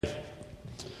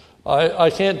I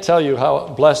can't tell you how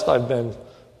blessed I've been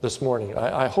this morning.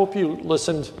 I hope you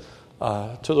listened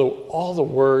to all the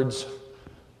words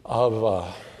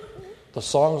of the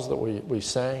songs that we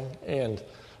sang and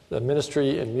the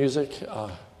ministry and music.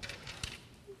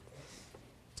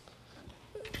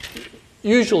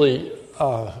 Usually,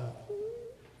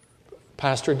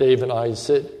 Pastor Dave and I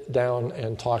sit down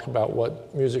and talk about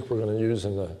what music we're going to use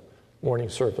in the morning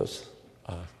service.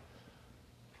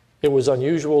 It was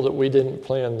unusual that we didn't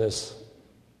plan this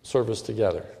service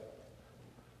together,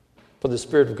 but the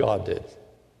Spirit of God did.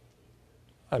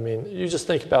 I mean, you just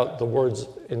think about the words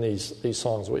in these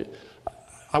songs.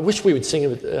 I wish we would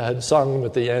had sung them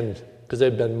at the end, because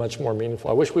they'd been much more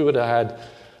meaningful. I wish we would have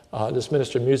had this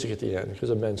minister of music at the end, because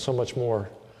it would have been so much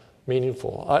more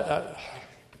meaningful.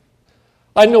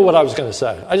 I know what I was going to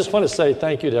say. I just want to say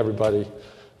thank you to everybody,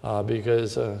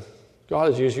 because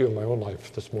God has used you in my own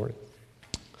life this morning.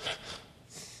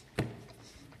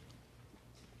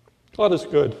 God is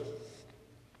good.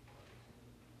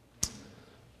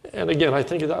 And again, I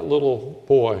think of that little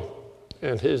boy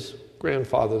and his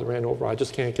grandfather that ran over. I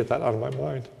just can't get that out of my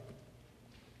mind.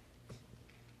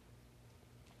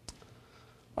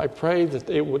 I pray that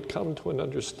they would come to an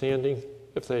understanding,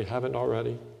 if they haven't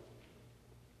already,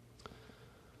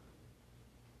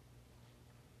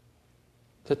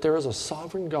 that there is a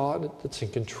sovereign God that's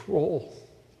in control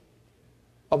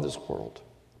of this world.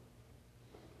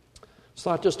 It's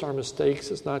not just our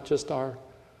mistakes. It's not just our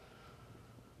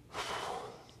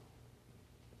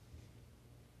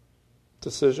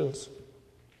decisions.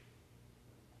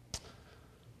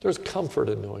 There's comfort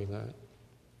in knowing that.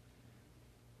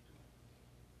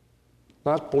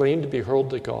 Not blame to be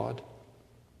hurled at God,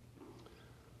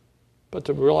 but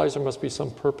to realize there must be some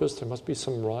purpose, there must be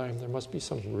some rhyme, there must be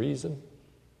some reason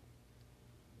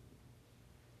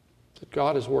that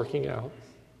God is working out.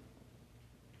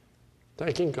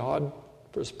 Thanking God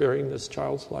for sparing this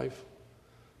child's life.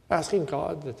 Asking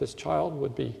God that this child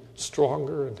would be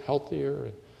stronger and healthier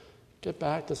and get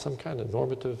back to some kind of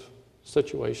normative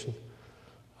situation.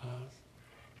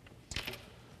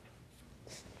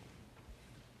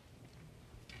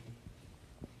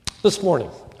 This morning,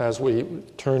 as we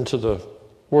turn to the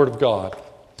Word of God,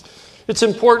 it's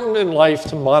important in life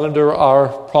to monitor our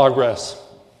progress.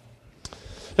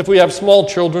 If we have small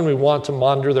children, we want to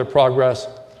monitor their progress,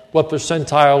 what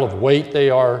percentile of weight they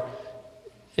are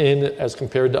in as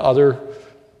compared to other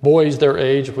boys their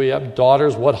age. If we have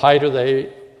daughters, what height are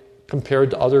they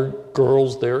compared to other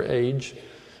girls their age?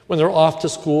 When they're off to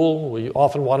school, we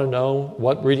often want to know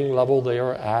what reading level they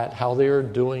are at, how they are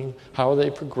doing, how are they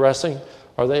progressing,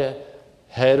 are they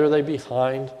ahead, are they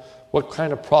behind, what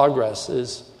kind of progress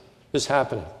is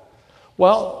happening.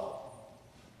 Well,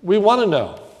 we want to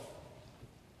know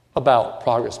about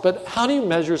progress, but how do you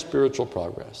measure spiritual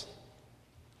progress?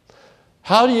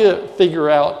 How do you figure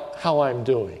out how I'm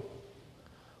doing?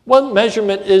 What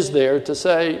measurement is there to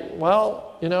say, well,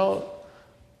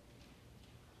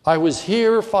 I was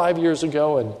here 5 years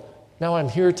ago and now I'm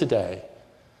here today.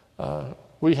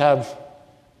 We have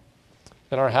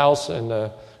in our house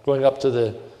and going up to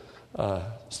the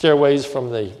stairways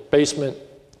from the basement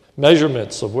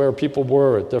measurements of where people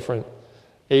were at different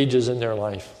ages in their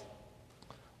life.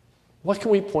 What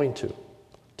can we point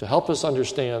to help us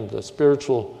understand the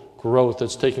spiritual growth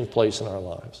that's taking place in our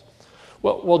lives?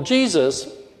 Well, Jesus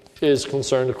is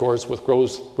concerned, of course, with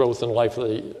growth in the life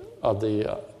of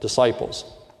the disciples.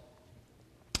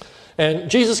 And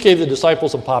Jesus gave the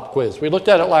disciples a pop quiz. We looked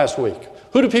at it last week.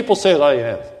 Who do people say that I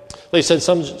am? They said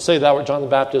some say thou art John the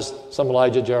Baptist, some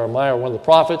Elijah, Jeremiah, or one of the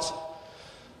prophets.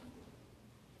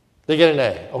 They get an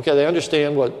A. Okay, they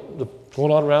understand what's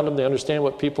going on around them. They understand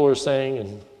what people are saying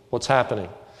and what's happening.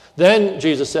 Then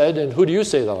Jesus said, and who do you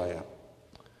say that I am?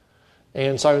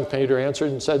 And Simon Peter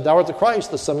answered and said, thou art the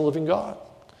Christ, the Son of the living God.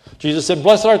 Jesus said,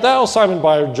 blessed art thou, Simon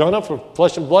Bar-Jonah, for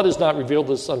flesh and blood has not revealed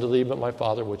this unto thee, but my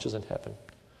Father which is in heaven.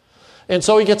 And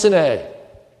so he gets an A.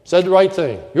 Said the right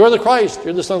thing. You're the Christ,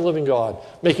 you're the Son of the living God,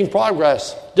 making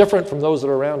progress, different from those that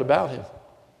are around about him.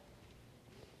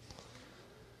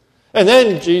 And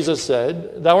then Jesus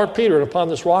said, thou art Peter, and upon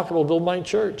this rock I will build my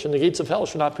church, and the gates of hell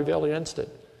shall not prevail against it.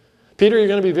 Peter, you're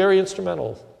going to be very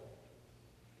instrumental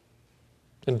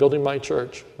in building my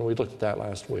church. And we looked at that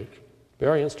last week.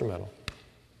 Very instrumental.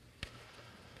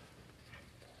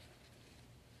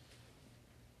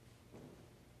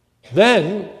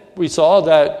 Then we saw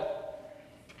that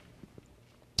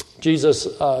Jesus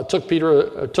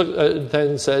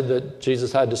then said that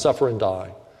Jesus had to suffer and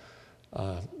die.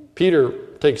 Peter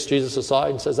takes Jesus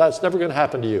aside and says, that's never going to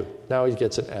happen to you. Now he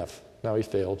gets an F. Now he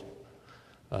failed.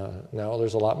 Now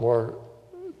there's a lot more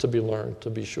to be learned, to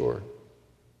be sure.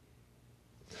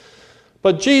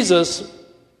 But Jesus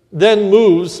then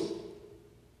moves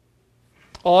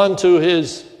on to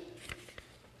his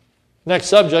next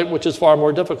subject, which is far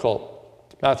more difficult.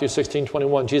 Matthew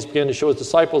 16:21, Jesus began to show his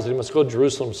disciples that he must go to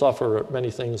Jerusalem, suffer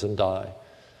many things, and die.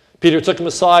 Peter took him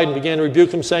aside and began to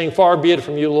rebuke him, saying, "Far be it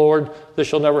from you, Lord, this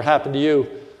shall never happen to you."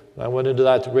 And I went into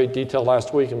that in great detail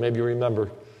last week, and maybe you remember.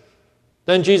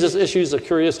 Then Jesus issues a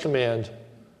curious command.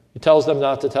 He tells them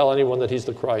not to tell anyone that he's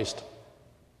the Christ.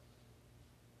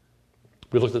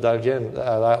 We looked at that again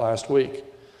that last week.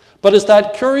 But it's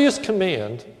that curious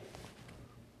command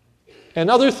and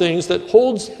other things that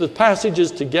holds the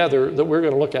passages together that we're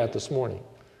going to look at this morning.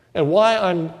 And why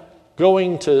I'm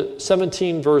going to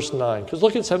 17 verse 9. Because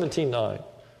look at 17:9.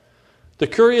 The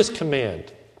curious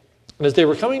command. And as they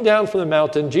were coming down from the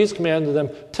mountain, Jesus commanded them,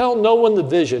 "Tell no one the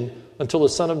vision until the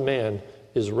Son of Man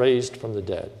is raised from the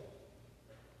dead."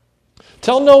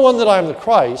 Tell no one that I am the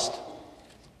Christ.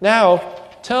 Now,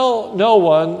 tell no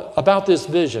one about this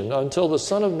vision until the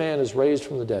Son of Man is raised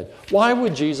from the dead. Why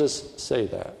would Jesus say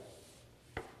that?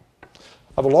 I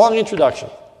have a long introduction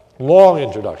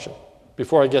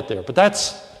before I get there. But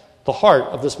that's the heart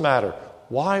of this matter.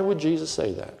 Why would Jesus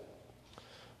say that?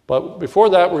 But before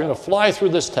that, we're going to fly through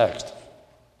this text.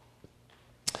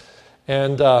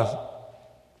 And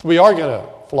we are going to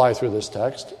fly through this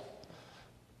text.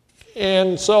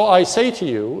 And so I say to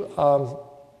you,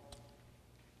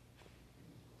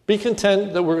 be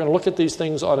content that we're going to look at these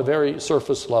things on a very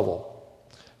surface level.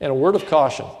 And a word of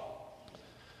caution.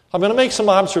 I'm going to make some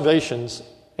observations,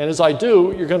 and as I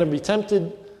do, you're going to be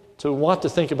tempted to want to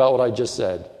think about what I just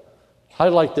said.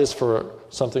 Highlight this for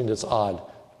something that's odd.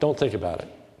 Don't think about it.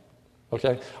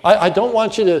 Okay? I don't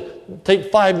want you to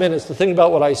take 5 minutes to think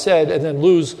about what I said and then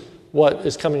lose what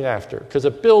is coming after, because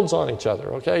it builds on each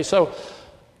other. Okay? So,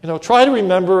 try to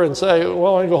remember and say,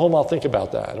 well, when I go home, I'll think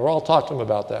about that, or I'll talk to him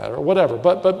about that, or whatever.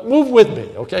 But move with me.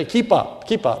 Okay? Keep up.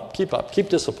 Keep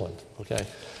disciplined. Okay?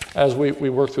 As we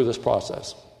work through this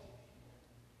process.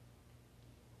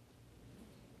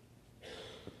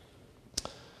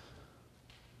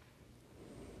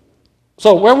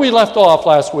 So where we left off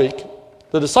last week,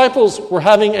 the disciples were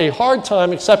having a hard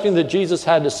time accepting that Jesus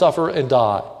had to suffer and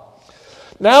die.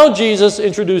 Now Jesus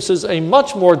introduces a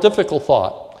much more difficult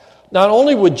thought. Not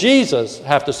only would Jesus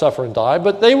have to suffer and die,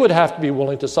 but they would have to be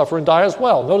willing to suffer and die as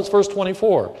well. Notice verse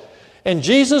 24. And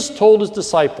Jesus told his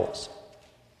disciples,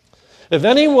 "If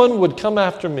anyone would come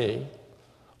after me,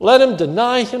 let him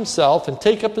deny himself and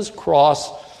take up his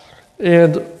cross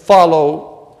and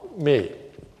follow me."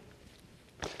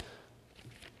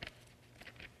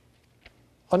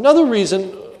 Another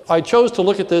reason I chose to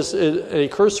look at this in a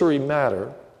cursory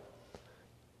matter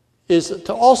is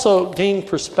to also gain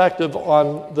perspective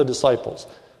on the disciples.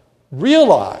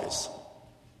 Realize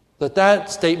that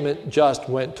statement just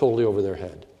went totally over their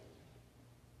head.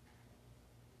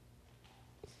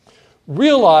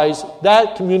 Realize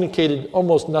that communicated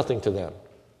almost nothing to them.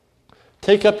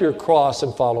 Take up your cross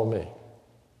and follow me.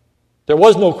 There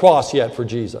was no cross yet for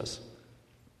Jesus.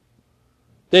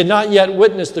 They had not yet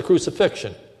witnessed the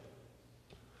crucifixion.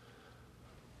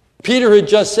 Peter had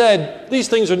just said, "These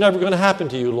things are never going to happen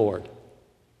to you, Lord."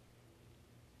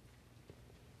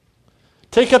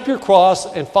 Take up your cross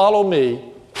and follow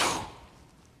me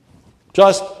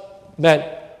just meant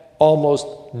almost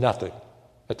nothing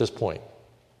at this point.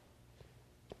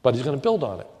 But he's going to build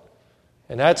on it.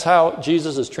 And that's how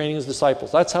Jesus is training his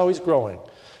disciples. That's how he's growing.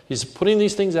 He's putting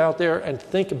these things out there and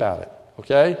think about it.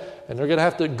 Okay? And they're going to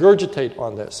have to regurgitate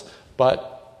on this.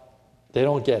 But they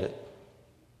don't get it.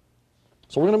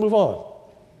 So we're going to move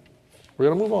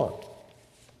on.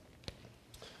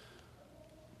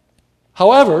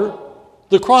 However,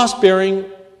 the cross-bearing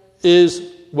is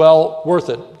well worth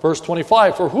it. Verse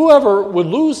 25, for whosoever would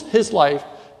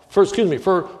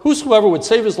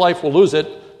save his life will lose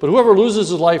it, but whoever loses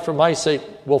his life for my sake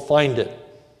will find it.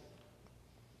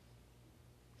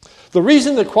 The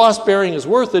reason that cross-bearing is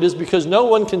worth it is because no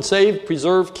one can save,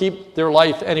 preserve, keep their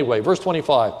life anyway. Verse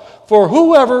 25, for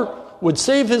whoever would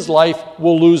save his life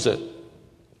will lose it.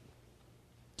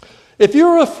 If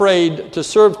you're afraid to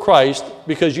serve Christ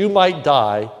because you might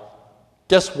die,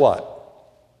 guess what?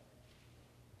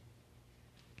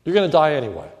 You're going to die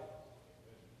anyway.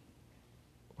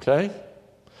 Okay?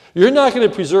 You're not going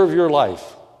to preserve your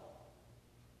life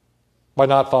by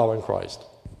not following Christ.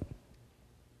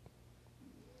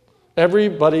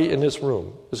 Everybody in this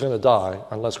room is going to die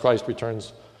unless Christ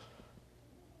returns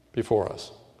before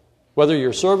us, whether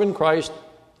you're serving Christ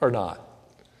or not.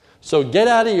 So get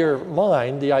out of your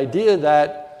mind the idea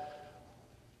that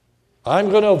I'm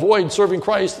going to avoid serving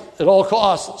Christ at all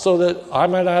costs so that I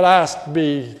might not ask to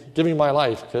be giving my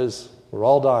life, because we're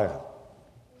all dying.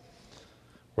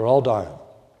 We're all dying.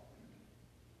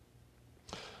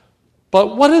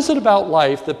 But what is it about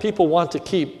life that people want to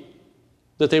keep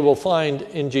that they will find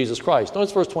in Jesus Christ?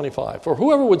 Notice verse 25. For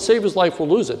whoever would save his life will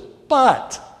lose it.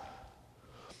 But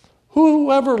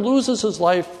whoever loses his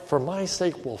life for my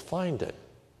sake will find it.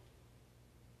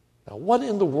 Now, what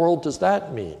in the world does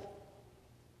that mean?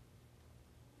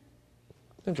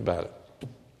 Think about it.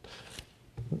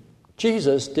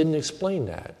 Jesus didn't explain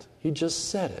that. He just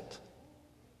said it.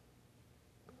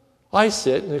 I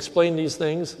sit and explain these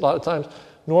things a lot of times.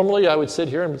 Normally, I would sit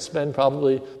here and spend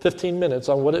probably 15 minutes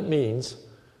on what it means.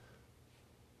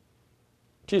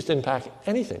 Jesus didn't pack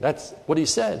anything. That's what he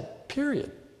said,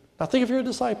 period. Now think if you're a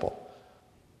disciple.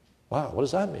 Wow, what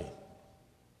does that mean?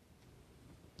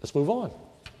 Let's move on.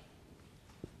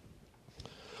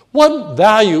 What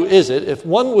value is it if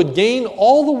one would gain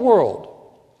all the world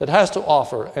that has to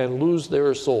offer and lose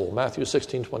their soul? Matthew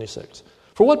 16:26.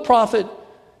 For what profit?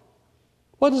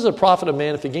 What does it profit a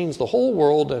man if he gains the whole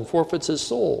world and forfeits his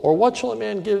soul? Or what shall a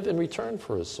man give in return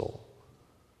for his soul?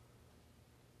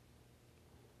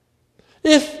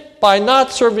 If by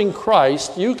not serving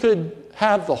Christ you could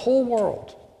have the whole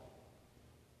world,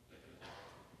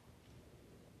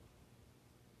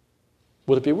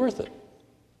 would it be worth it?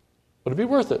 Would it be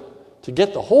worth it to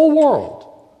get the whole world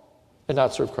and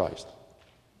not serve Christ?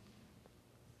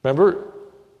 Remember,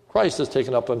 Christ is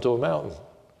taken up unto a mountain.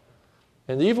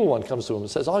 And the evil one comes to him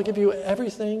and says, I'll give you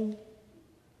everything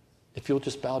if you'll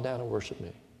just bow down and worship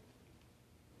me.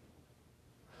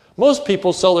 Most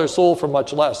people sell their soul for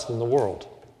much less than the world.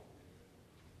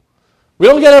 We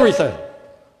don't get everything.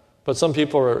 But some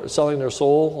people are selling their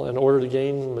soul in order to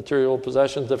gain material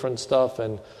possessions, different stuff.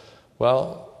 And,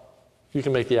 well, you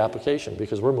can make the application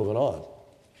because we're moving on.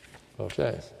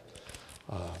 Okay.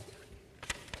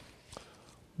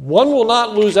 One will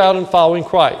not lose out in following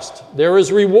Christ. There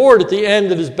is reward at the end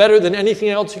that is better than anything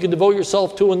else you can devote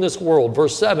yourself to in this world.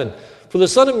 Verse 7, for the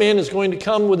Son of Man is going to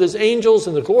come with his angels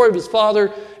in the glory of his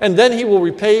Father, and then he will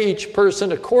repay each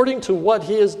person according to what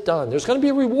he has done. There's going to be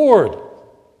a reward.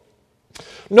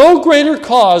 No greater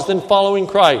cause than following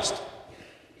Christ.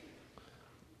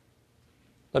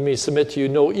 Let me submit to you,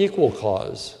 no equal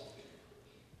cause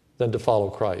than to follow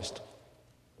Christ.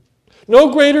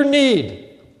 No greater need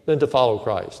than to follow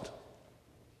Christ.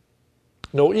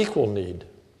 No equal need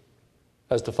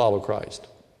as to follow Christ.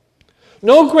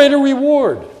 No greater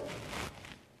reward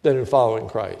than in following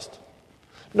Christ.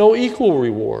 No equal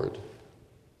reward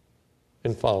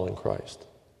in following Christ.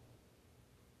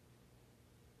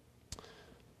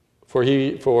 For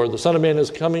the Son of Man is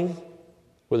coming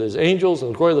with his angels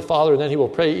and the glory of the Father, and then he will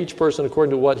pay each person according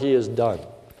to what he has done.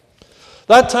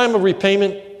 That time of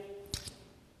repayment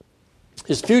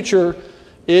is future.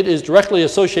 It is directly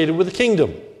associated with the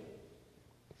kingdom.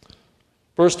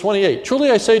 Verse 28, truly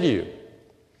I say to you,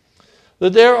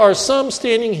 that there are some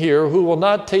standing here who will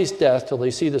not taste death till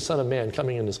they see the Son of Man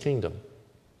coming in his kingdom.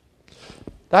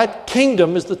 That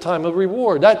kingdom is the time of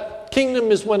reward. That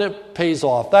kingdom is when it pays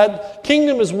off. That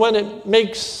kingdom is when it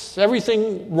makes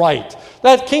everything right.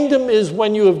 That kingdom is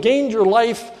when you have gained your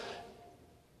life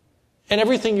and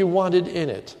everything you wanted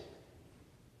in it.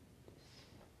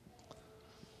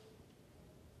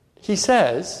 He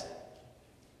says,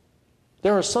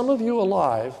 there are some of you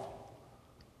alive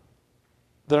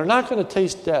that are not going to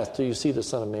taste death till you see the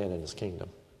Son of Man in his kingdom.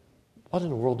 What in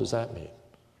the world does that mean?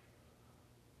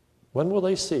 When will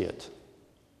they see it?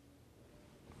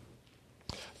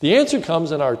 The answer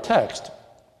comes in our text.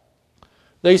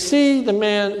 They see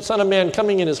the Son of Man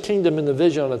coming in his kingdom in the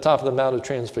vision on the top of the Mount of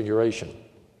Transfiguration.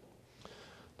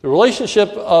 The relationship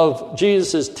of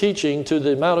Jesus' teaching to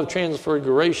the Mount of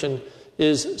Transfiguration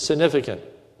is significant.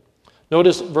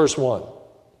 Notice verse 1.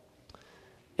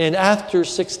 And after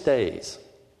 6 days,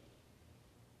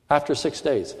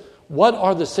 what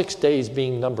are the 6 days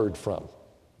being numbered from?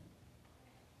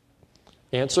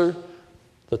 Answer,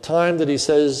 the time that he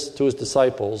says to his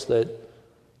disciples that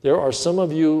there are some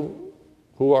of you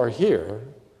who are here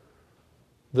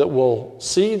that will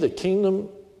see the kingdom,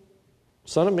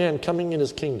 Son of Man coming in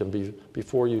his kingdom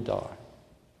before you die.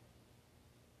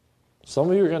 Some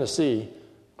of you are going to see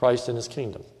Christ in his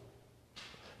kingdom.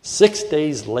 6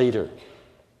 days later.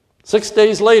 6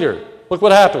 days later, look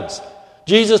what happens.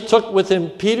 Jesus took with him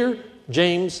Peter,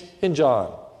 James, and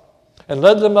John and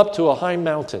led them up to a high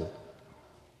mountain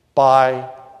by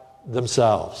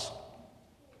themselves.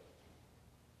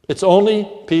 It's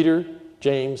only Peter,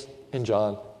 James, and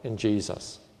John, and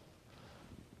Jesus.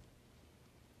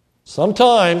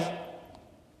 Sometime,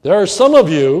 there are some of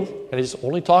you, and he's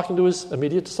only talking to his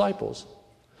immediate disciples,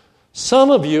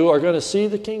 some of you are going to see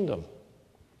the kingdom.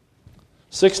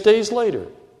 6 days later,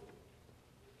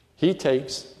 he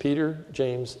takes Peter,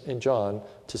 James, and John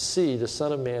to see the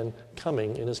Son of Man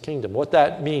coming in his kingdom. What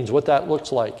that means, what that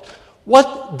looks like.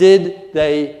 What did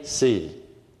they see?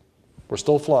 We're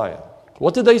still flying.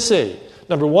 What did they see?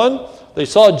 Number one, they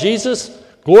saw Jesus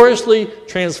gloriously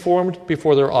transformed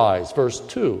before their eyes. Verse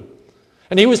 2.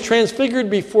 And he was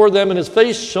transfigured before them, and his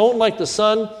face shone like the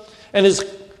sun, and his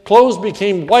clothes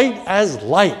became white as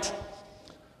light.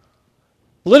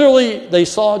 Literally, they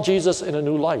saw Jesus in a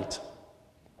new light.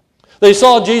 They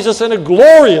saw Jesus in a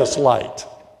glorious light.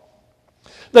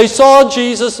 They saw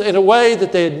Jesus in a way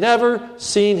that they had never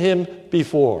seen him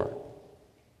before.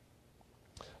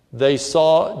 They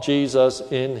saw Jesus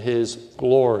in his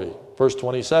glory. Verse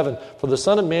 27, for the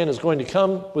Son of Man is going to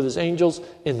come with his angels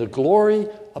in the glory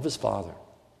of his Father.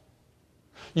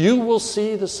 You will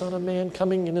see the Son of Man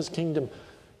coming in his kingdom.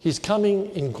 He's coming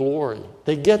in glory.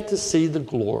 They get to see the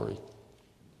glory.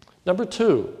 Number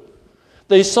two,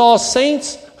 they saw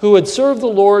saints who had served the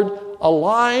Lord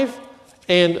alive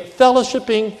and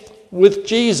fellowshipping with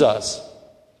Jesus.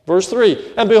 Verse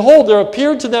 3, and behold, there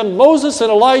appeared to them Moses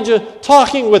and Elijah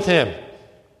talking with him.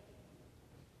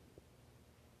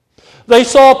 They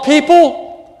saw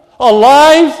people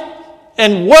alive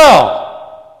and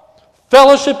well,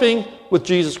 fellowshipping with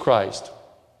Jesus Christ.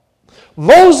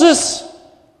 Moses,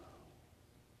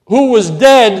 who was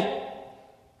dead,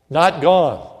 not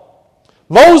gone.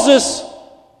 Moses,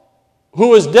 who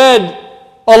was dead,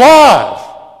 alive.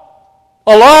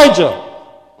 Elijah,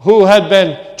 who had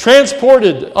been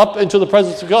transported up into the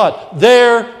presence of God.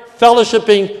 They're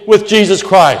fellowshipping with Jesus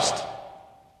Christ.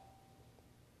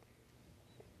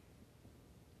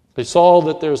 They saw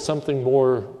that there's something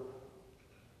more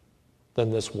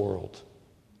than this world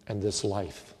and this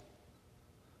life.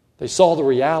 They saw the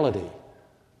reality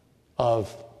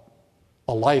of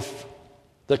a life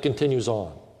that continues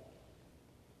on.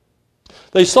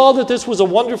 They saw that this was a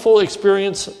wonderful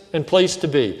experience and place to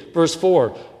be. Verse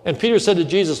 4, and Peter said to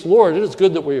Jesus, Lord, it is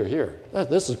good that we are here.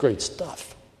 This is great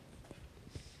stuff.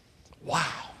 Wow.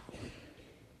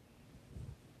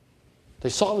 They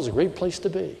saw it was a great place to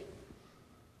be.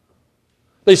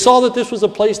 They saw that this was a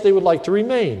place they would like to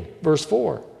remain. Verse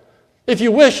 4, if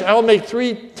you wish, I will make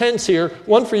 3 tents here,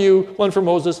 one for you, one for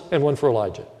Moses, and one for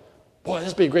Elijah. Boy, this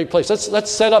would be a great place.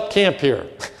 Let's set up camp here.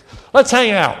 Let's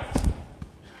hang out.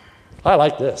 I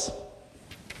like this.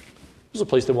 This is a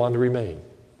place they wanted to remain.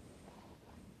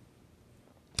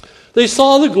 They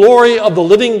saw the glory of the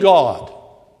living God.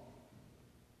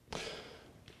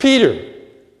 Peter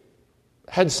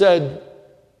had said,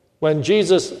 when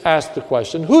Jesus asked the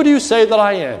question, who do you say that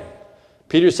I am?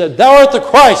 Peter said, thou art the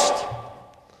Christ,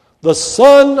 the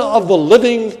Son of the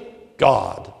living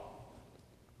God.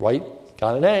 Right?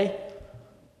 Got an A.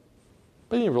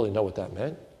 But he didn't really know what that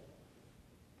meant.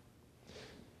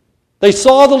 They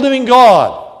saw the living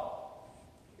God.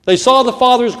 They saw the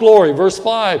Father's glory. Verse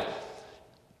 5.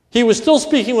 He was still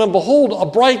speaking when, behold, a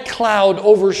bright cloud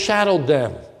overshadowed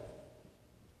them.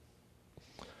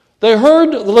 They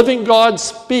heard the living God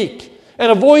speak,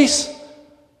 and a voice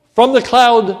from the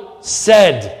cloud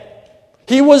said,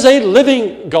 he was a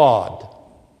living God.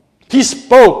 He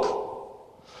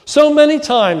spoke. So many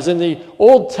times in the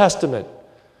Old Testament,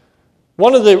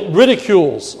 one of the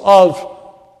ridicules of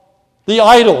the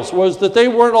idols was that they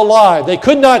weren't alive. They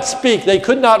could not speak. They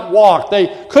could not walk.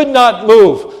 They could not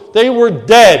move. They were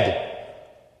dead.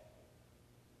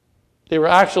 They were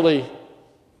actually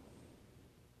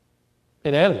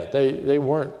inanimate. They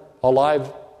weren't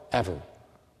alive ever.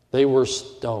 They were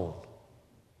stone.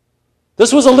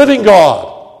 This was a living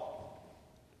God.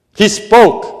 He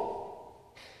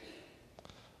spoke.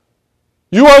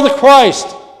 You are the Christ.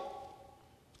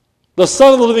 The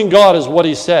Son of the living God is what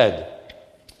he said.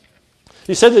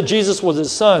 He said that Jesus was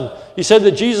his son. He said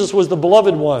that Jesus was the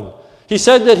beloved one. He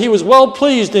said that he was well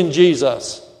pleased in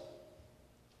Jesus.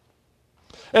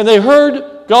 And they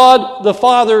heard God the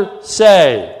Father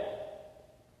say,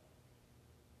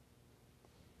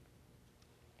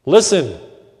 listen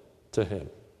to him.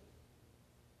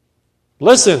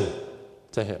 Listen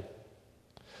to him.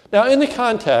 Now, in the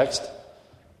context,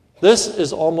 this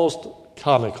is almost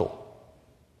comical.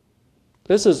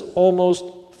 This is almost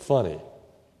funny.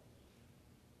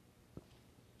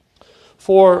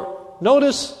 For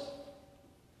notice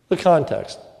the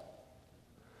context.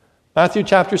 Matthew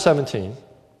chapter 17,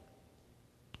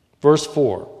 verse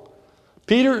 4.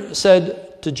 Peter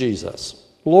said to Jesus,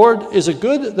 Lord, is it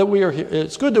good that we are here?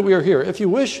 It's good that we are here. If you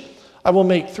wish, I will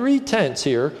make 3 tents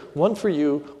here, one for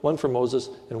you, one for Moses,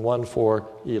 and one for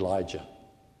Elijah.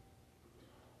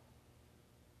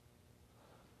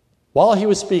 While he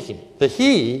was speaking, the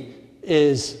he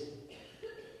is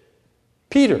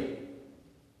Peter.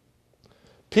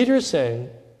 Peter is saying,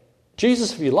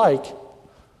 Jesus, if you like,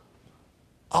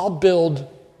 I'll build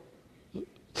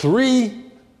 3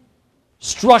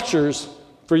 structures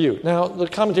for you. Now, the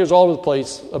commentators all over the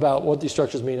place about what these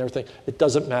structures mean and everything. It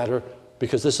doesn't matter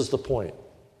because this is the point.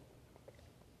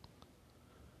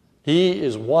 He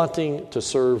is wanting to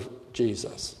serve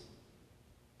Jesus.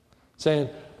 Saying,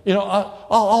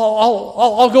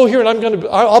 I'll go here and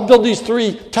I'll build these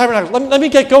 3 tabernacles. Let me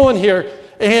get going here.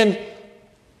 And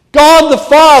God the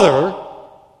Father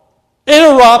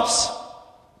interrupts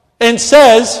and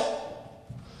says,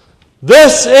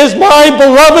 this is my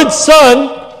beloved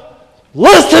Son.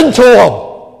 Listen to him.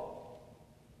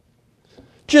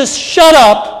 Just shut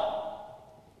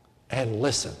up and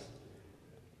listen.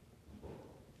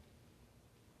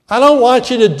 I don't want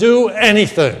you to do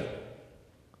anything.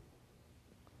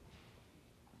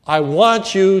 I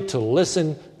want you to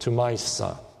listen to my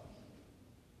Son.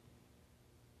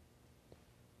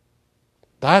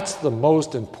 That's the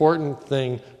most important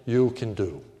thing you can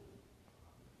do.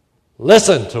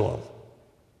 Listen to him.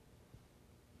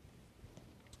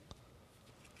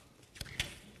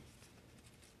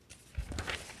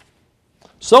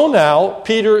 So now,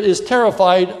 Peter is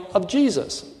terrified of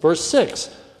Jesus. Verse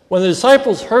 6. When the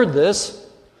disciples heard this,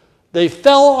 they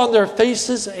fell on their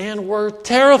faces and were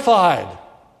terrified.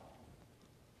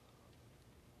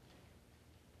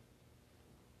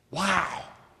 Wow.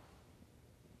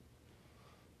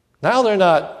 Now they're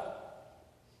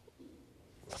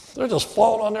just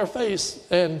falling on their face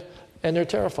and they're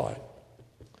terrified.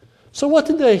 So what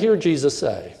did they hear Jesus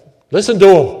say? Listen to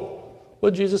him.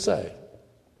 What did Jesus say?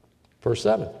 Verse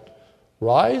 7.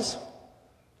 Rise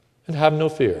and have no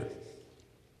fear.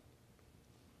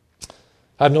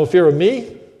 Have no fear of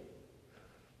me.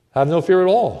 Have no fear at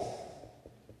all.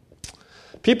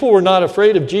 People were not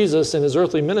afraid of Jesus in his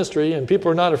earthly ministry, and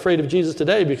people are not afraid of Jesus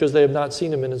today because they have not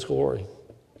seen him in his glory.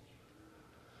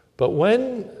 But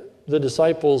when the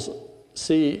disciples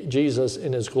see Jesus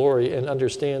in his glory and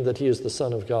understand that he is the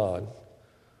Son of God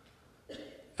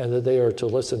and that they are to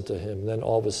listen to him, then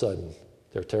all of a sudden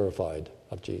they're terrified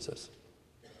of Jesus.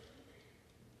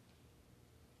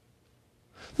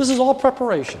 This is all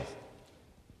preparation.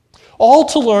 All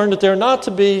to learn that they're not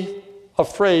to be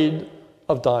afraid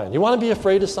of dying. You want to be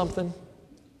afraid of something?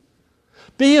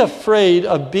 Be afraid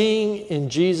of being in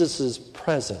Jesus'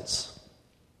 presence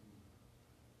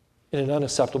in an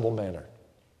unacceptable manner.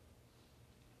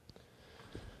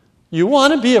 You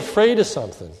want to be afraid of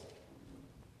something.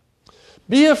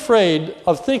 Be afraid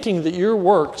of thinking that your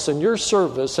works and your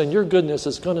service and your goodness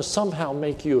is going to somehow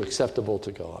make you acceptable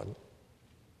to God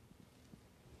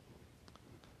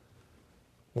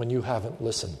when you haven't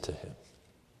listened to him.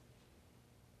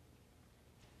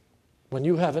 When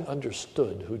you haven't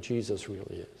understood who Jesus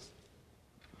really is.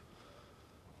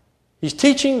 He's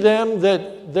teaching them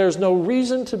that there's no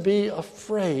reason to be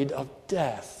afraid of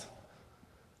death.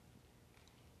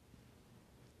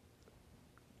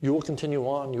 You will continue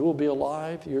on. You will be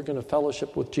alive. You're going to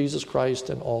fellowship with Jesus Christ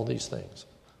and all these things.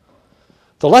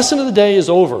 The lesson of the day is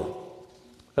over.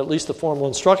 At least the formal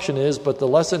instruction is, but the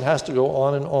lesson has to go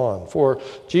on and on. For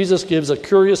Jesus gives a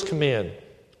curious command.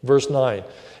 Verse 9.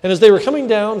 And as they were coming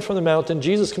down from the mountain,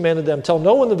 Jesus commanded them, tell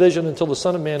no one the vision until the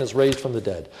Son of Man is raised from the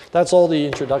dead. That's all the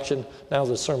introduction. Now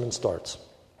the sermon starts.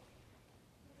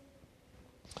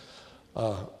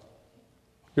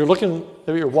 You're looking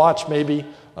at your watch maybe.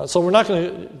 So we're not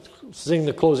going to sing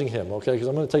the closing hymn, okay, because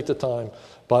I'm going to take the time.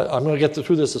 But I'm going to get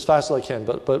through this as fast as I can.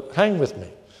 But hang with me.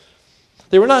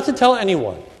 They were not to tell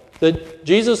anyone that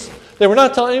they were not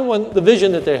to tell anyone the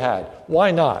vision that they had.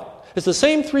 Why not? It's the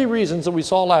same 3 reasons that we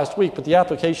saw last week, but the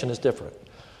application is different.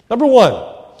 Number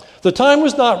 1, the time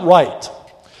was not right.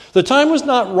 The time was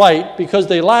not right because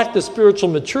they lacked the spiritual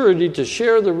maturity to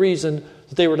share the reason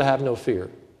that they were to have no fear.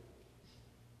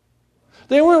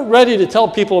 They weren't ready to tell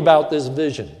people about this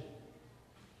vision.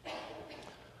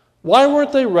 Why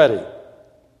weren't they ready?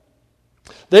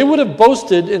 They would have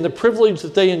boasted in the privilege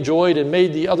that they enjoyed and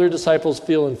made the other disciples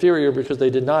feel inferior because they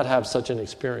did not have such an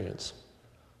experience.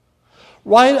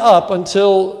 Right up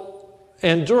until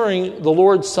and during the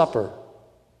Lord's Supper,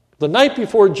 the night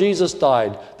before Jesus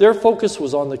died, their focus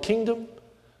was on the kingdom,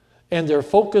 and their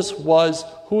focus was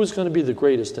who was going to be the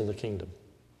greatest in the kingdom.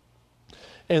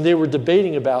 And they were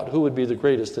debating about who would be the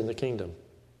greatest in the kingdom.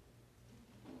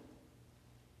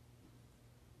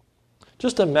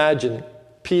 Just imagine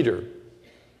Peter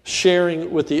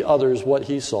sharing with the others what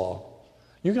he saw.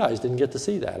 You guys didn't get to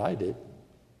see that. I did.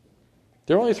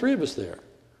 There are only 3 of us there.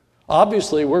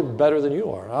 Obviously, we're better than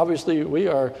you are. Obviously, we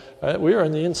are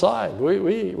on the inside.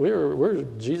 We're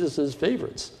Jesus'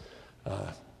 favorites.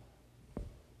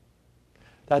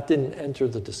 That didn't enter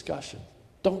the discussion.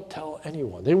 Don't tell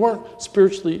anyone. They weren't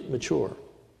spiritually mature.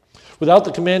 Without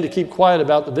the command to keep quiet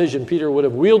about the vision, Peter would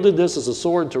have wielded this as a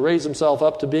sword to raise himself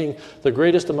up to being the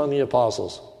greatest among the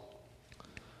apostles.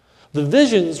 The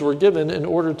visions were given in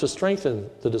order to strengthen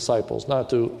the disciples, not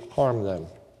to harm them.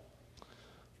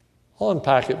 I'll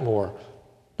unpack it more.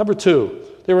 Number 2,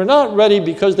 they were not ready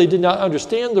because they did not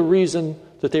understand the reason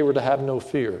that they were to have no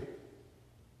fear.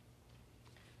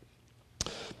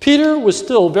 Peter was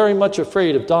still very much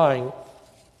afraid of dying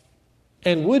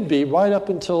and would be right up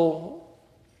until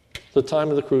the time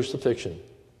of the crucifixion.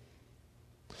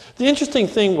 The interesting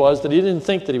thing was that he didn't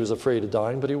think that he was afraid of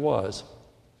dying, but he was.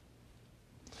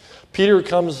 Peter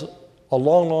comes a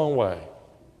long, long way.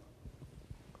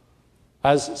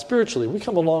 As spiritually, we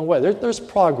come a long way. There's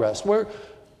progress. We're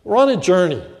on a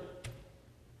journey.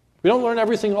 We don't learn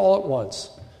everything all at once.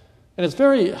 And it's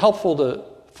very helpful to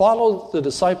follow the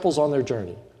disciples on their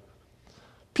journey.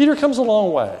 Peter comes a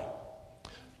long way.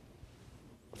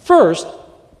 First,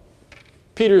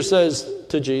 Peter says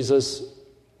to Jesus,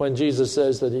 when Jesus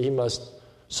says that he must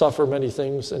suffer many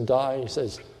things and die, he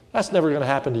says, that's never going to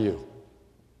happen to you.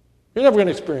 You're never going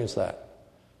to experience that.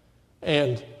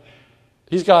 And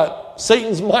he's got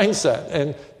Satan's mindset.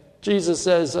 And Jesus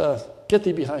says, get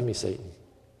thee behind me, Satan.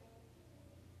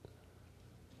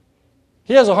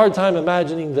 He has a hard time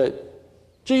imagining that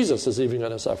Jesus is even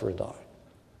going to suffer and die.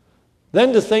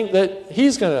 Then to think that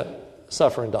he's going to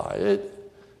suffer and die.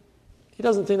 He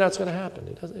doesn't think that's going to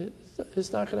happen.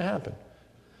 It's not going to happen.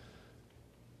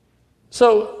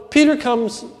 So Peter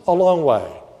comes a long way.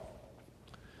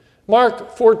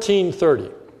 Mark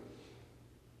 14:30.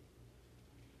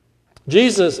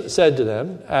 Jesus said to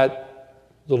them at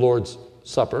the Lord's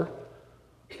Supper,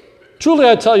 truly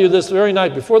I tell you, this very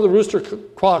night, before the rooster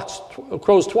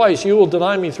crows twice, you will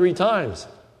deny me 3 times.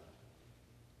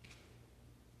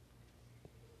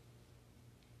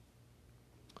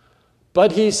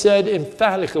 But he said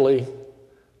emphatically,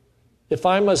 if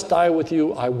I must die with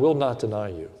you, I will not deny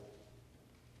you.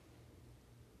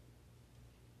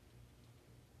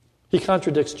 He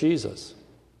contradicts Jesus.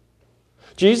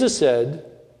 Jesus said,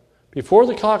 before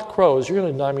the cock crows, you're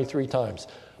going to deny me 3 times.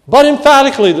 But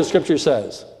emphatically, the scripture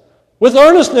says, with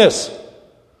earnestness,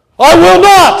 I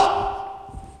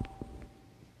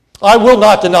will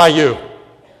not deny you.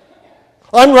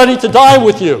 I'm ready to die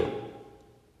with you.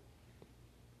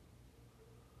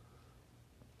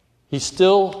 He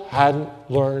still hadn't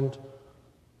learned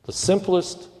the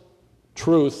simplest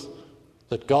truth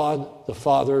that God the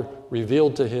Father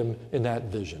revealed to him in that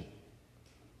vision.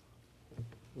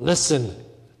 Listen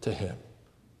to him.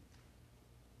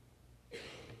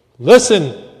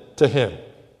 Listen to him.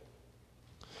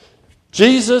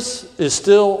 Jesus is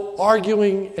still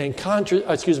arguing and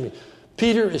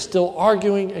Peter is still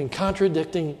arguing and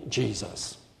contradicting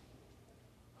Jesus.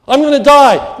 I'm going to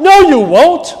die. No, you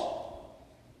won't.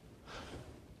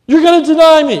 You're going to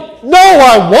deny me. No,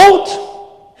 I won't.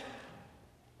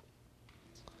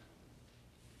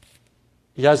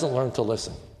 He hasn't learned to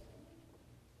listen.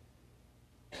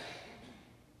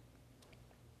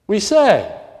 We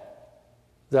say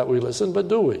that we listen, but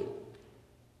do we?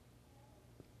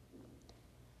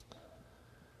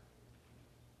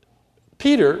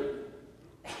 Peter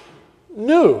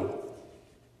knew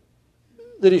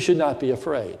that he should not be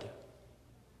afraid.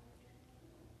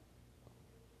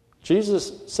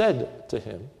 Jesus said to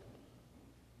him,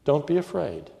 don't be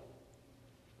afraid.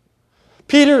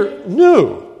 Peter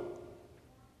knew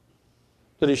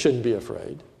that he shouldn't be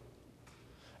afraid.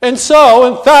 And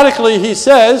so, emphatically, he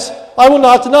says, I will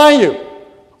not deny you.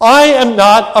 I am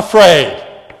not afraid.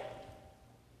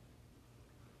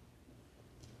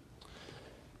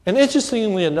 And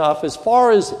interestingly enough, as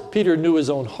far as Peter knew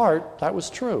his own heart, that was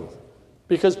true.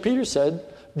 Because Jesus said,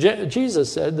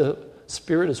 the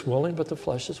spirit is willing, but the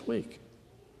flesh is weak.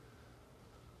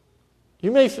 You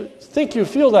may think you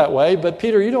feel that way, but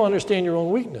Peter, you don't understand your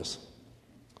own weakness.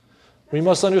 We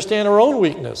must understand our own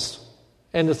weakness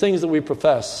and the things that we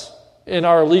profess in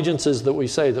our allegiances that we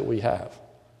say that we have.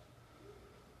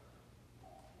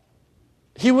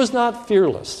 He was not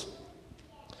fearless.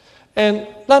 And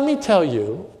let me tell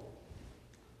you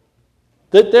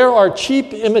that there are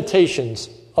cheap imitations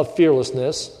of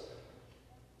fearlessness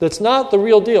that's not the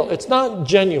real deal. It's not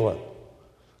genuine.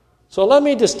 So let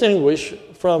me distinguish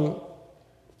from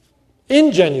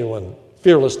ingenuine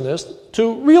fearlessness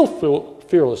to real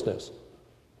fearlessness.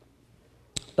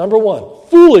 Number 1,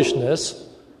 foolishness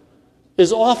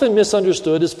is often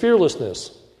misunderstood as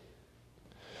fearlessness.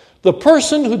 The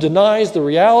person who denies the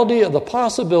reality of the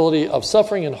possibility of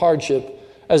suffering and hardship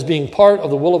as being part of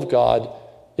the will of God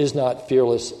is not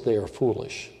fearless, they are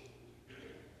foolish.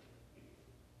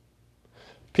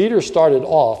 Peter started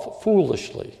off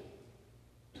foolishly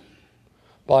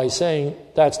by saying,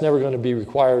 that's never going to be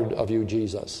required of you,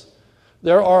 Jesus.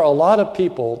 There are a lot of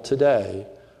people today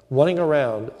running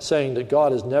around saying that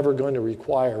God is never going to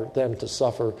require them to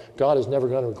suffer. God is never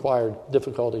going to require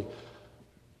difficulty.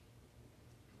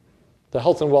 The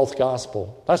health and wealth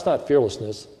gospel, that's not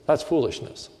fearlessness, that's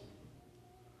foolishness.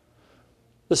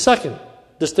 The second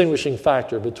distinguishing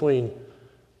factor between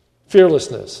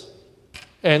fearlessness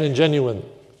and ingenuine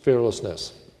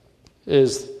fearlessness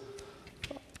is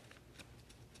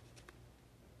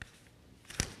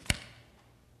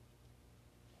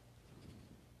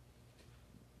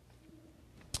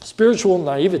spiritual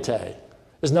naivete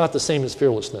is not the same as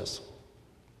fearlessness.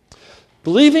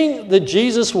 Believing that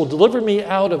Jesus will deliver me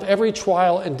out of every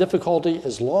trial and difficulty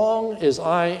as long as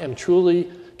I am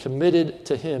truly committed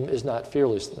to him is not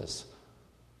fearlessness.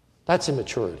 That's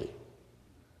immaturity.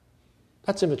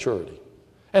 That's immaturity.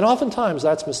 And oftentimes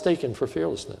that's mistaken for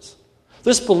fearlessness.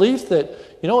 This belief that,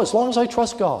 as long as I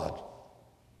trust God,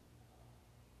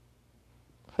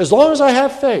 as long as I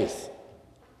have faith,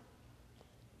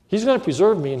 he's going to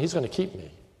preserve me and he's going to keep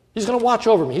me. He's going to watch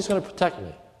over me. He's going to protect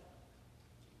me.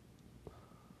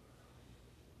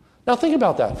 Now think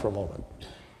about that for a moment.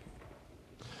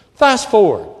 Fast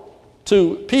forward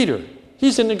to Peter.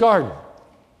 He's in the garden.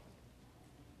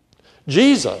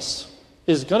 Jesus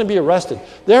is going to be arrested.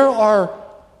 There are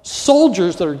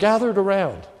soldiers that are gathered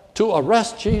around to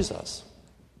arrest Jesus.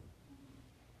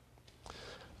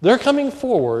 They're coming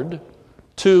forward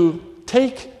to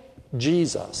take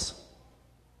Jesus.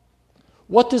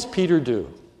 What does Peter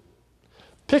do?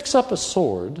 Picks up a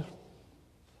sword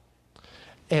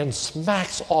and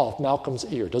smacks off Malcolm's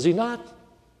ear. Does he not?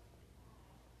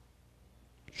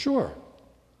 Sure.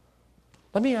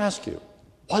 Let me ask you,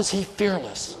 was he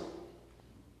fearless?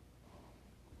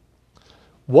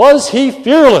 Was he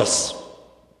fearless?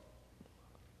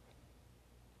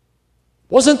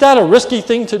 Wasn't that a risky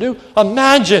thing to do?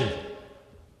 Imagine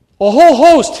a whole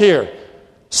host here,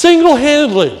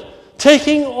 single-handedly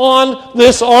taking on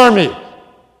this army.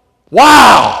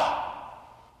 Wow!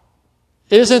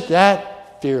 Isn't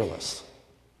that fearless?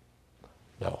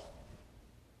 No.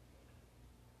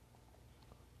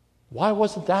 Why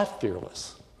wasn't that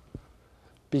fearless?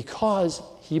 Because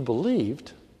he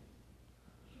believed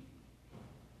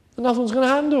that nothing was going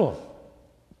to happen to him.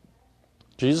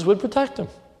 Jesus would protect him.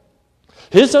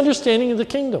 His understanding of the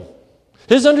kingdom,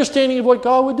 his understanding of what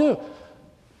God would do.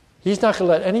 He's not going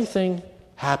to let anything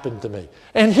happen to me.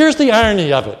 And here's the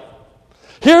irony of it.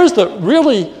 Here's the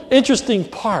really interesting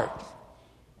part.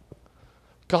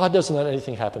 God doesn't let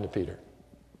anything happen to Peter.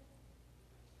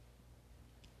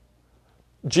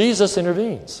 Jesus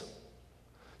intervenes.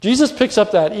 Jesus picks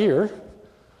up that ear,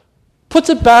 puts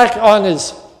it back on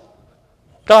his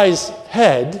guy's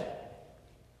head,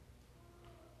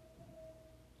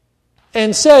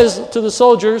 and says to the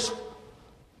soldiers,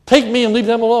 take me and leave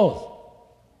them alone.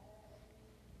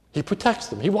 He protects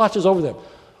them. He watches over them.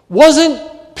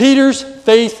 Wasn't Peter's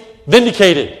faith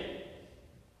vindicated?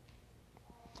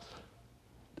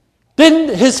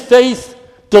 Didn't his faith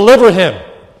deliver him?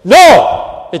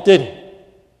 No, it didn't.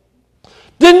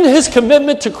 Didn't his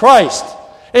commitment to Christ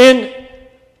and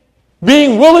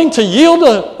being willing to yield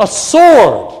a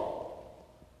sword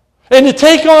and to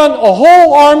take on a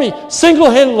whole army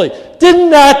single-handedly,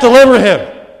 didn't that deliver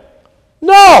him?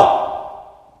 No!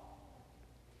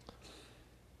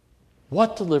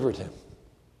 What delivered him?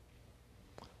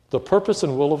 The purpose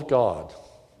and will of God.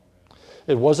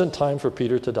 It wasn't time for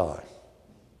Peter to die.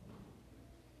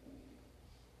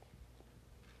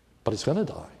 But he's going to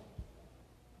die.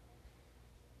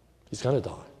 He's going to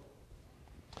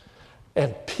die.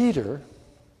 And Peter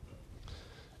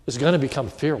is going to become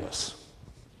fearless.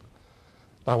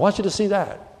 I want you to see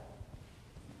that.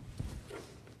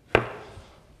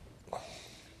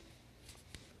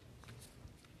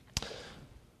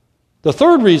 The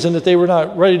third reason that they were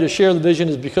not ready to share the vision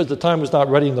is because the time was not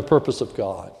ready in the purpose of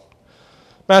God.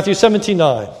 Matthew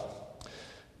 17:9.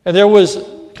 And there was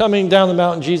coming down the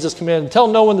mountain, Jesus commanded, tell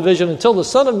no one the vision until the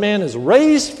Son of Man is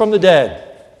raised from the dead.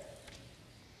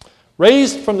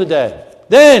 Raised from the dead.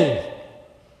 Then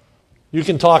you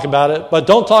can talk about it, but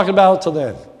don't talk about it till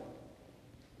then.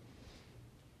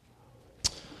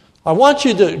 I want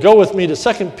you to go with me to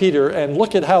 2 Peter and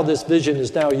look at how this vision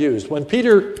is now used. When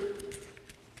Peter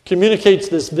communicates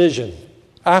this vision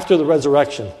after the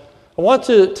resurrection, I want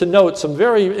to note some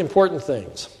very important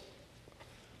things.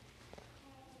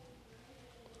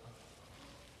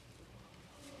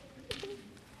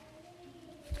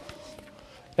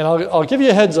 And I'll give you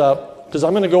a heads up. because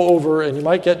I'm going to go over, and you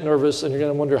might get nervous, and you're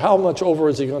going to wonder, how much over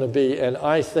is he going to be? And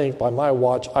I think, by my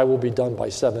watch, I will be done by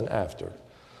 7 after.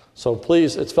 So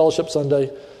please, it's Fellowship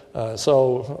Sunday,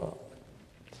 so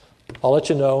I'll let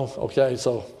you know, okay?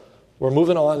 So we're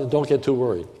moving on, and don't get too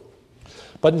worried.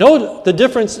 But note the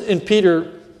difference in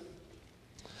Peter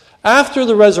after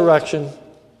the resurrection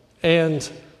and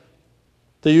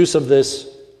the use of this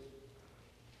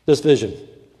vision.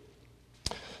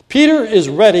 Peter is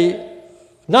ready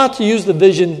not to use the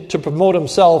vision to promote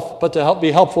himself, but to be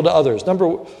helpful to others. Number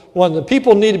one, the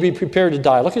people need to be prepared to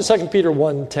die. Look at 2 Peter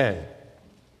 1:10.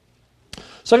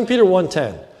 2 Peter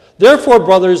 1:10. Therefore,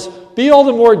 brothers, be all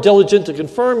the more diligent to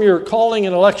confirm your calling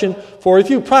and election, for if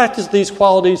you practice these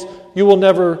qualities, you will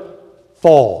never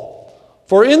fall.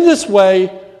 For in this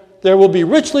way, there will be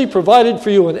richly provided for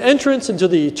you an entrance into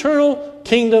the eternal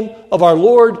kingdom of our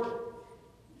Lord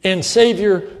and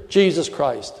Savior, Jesus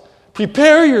Christ.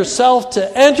 Prepare yourself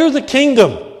to enter the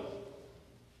kingdom.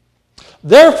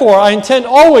 Therefore, I intend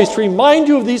always to remind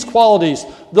you of these qualities,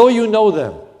 though you know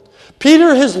them.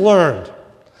 Peter has learned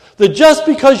that just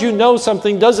because you know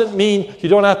something doesn't mean you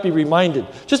don't have to be reminded.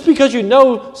 Just because you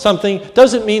know something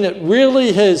doesn't mean it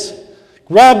really has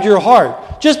grabbed your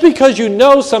heart. Just because you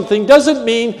know something doesn't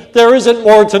mean there isn't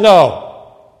more to know.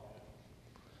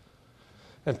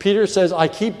 And Peter says, I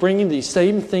keep bringing these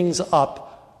same things up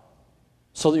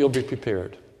so that you'll be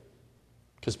prepared.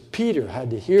 Because Peter had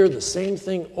to hear the same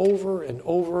thing over and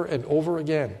over and over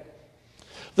again.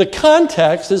 The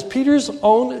context is Peter's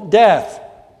own death.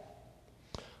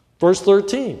 Verse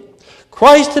 13.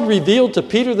 Christ had revealed to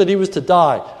Peter that he was to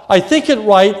die. I think it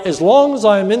right, as long as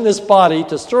I am in this body,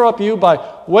 to stir up you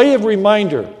by way of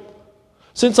reminder,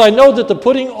 since I know that the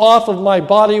putting off of my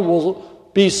body will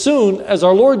be soon, as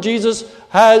our Lord Jesus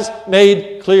has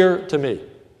made clear to me.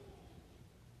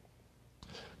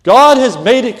 God has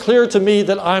made it clear to me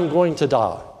that I'm going to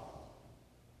die.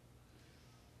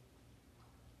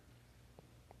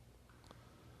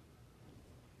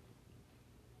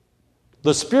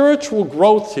 The spiritual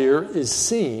growth here is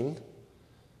seen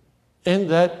in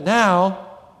that now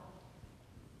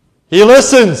he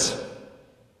listens.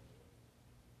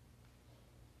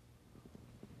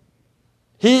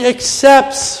 He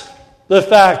accepts the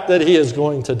fact that he is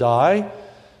going to die,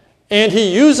 and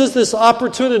he uses this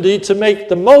opportunity to make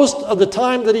the most of the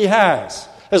time that he has.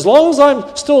 As long as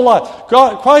I'm still alive,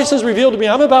 Christ has revealed to me,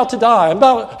 I'm about to die. I'm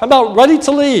about ready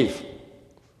to leave.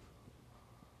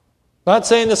 Not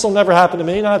saying this will never happen to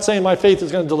me, not saying my faith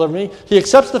is going to deliver me. He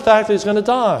accepts the fact that he's going to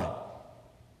die.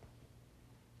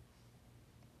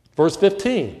 Verse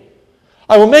 15.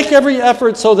 I will make every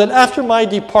effort so that after my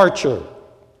departure,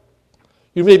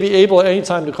 you may be able at any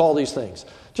time to call these things.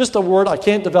 Just a word, I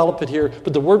can't develop it here,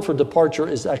 but the word for departure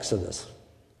is Exodus.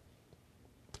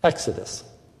 Exodus.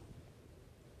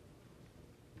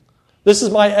 This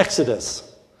is my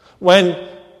Exodus. When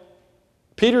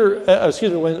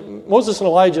when Moses and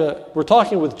Elijah were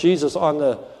talking with Jesus on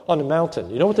the mountain,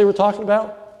 you know what they were talking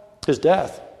about? His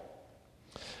death.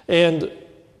 And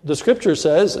the scripture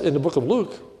says in the book of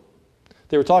Luke,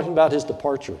 they were talking about his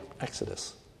departure,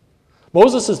 Exodus.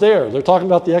 Moses is there. They're talking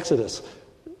about the Exodus.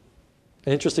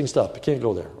 Interesting stuff. You can't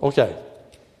go there. Okay.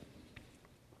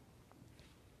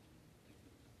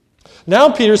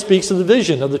 Now Peter speaks of the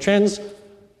vision of the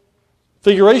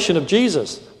transfiguration of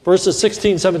Jesus. Verses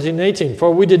 16, 17, and 18.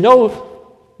 For we did not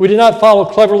follow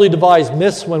cleverly devised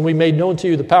myths when we made known to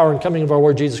you the power and coming of our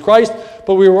Lord Jesus Christ,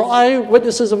 but we were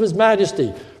eyewitnesses of his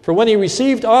majesty. For when he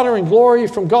received honor and glory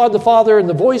from God the Father, and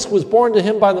the voice was borne to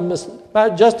him by the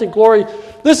majestic glory,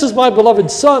 this is my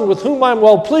beloved Son, with whom I am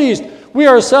well pleased. We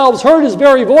ourselves heard his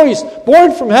very voice,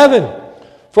 born from heaven,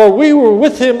 for we were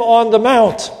with him on the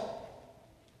mount.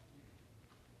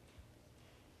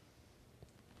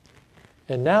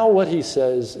 And now what he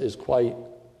says is quite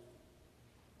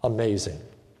amazing.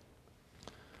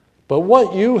 But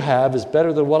what you have is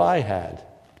better than what I had.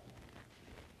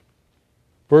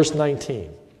 Verse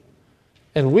 19.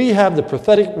 And we have the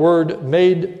prophetic word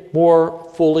made more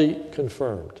fully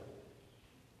confirmed.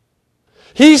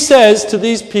 He says to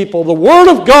these people, the word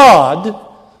of God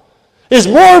is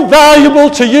more valuable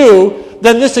to you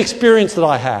than this experience that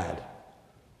I had.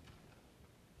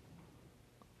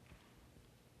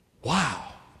 Wow.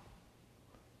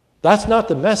 That's not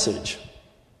the message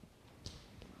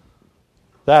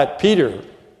that Peter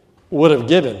would have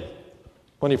given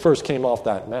when he first came off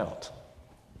that mount.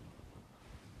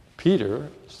 Peter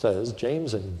says,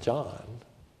 James and John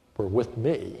were with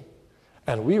me,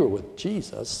 and we were with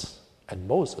Jesus and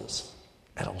Moses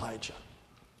and Elijah.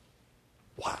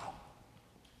 Wow.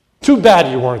 Too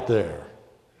bad you weren't there.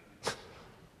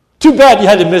 Too bad you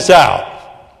had to miss out.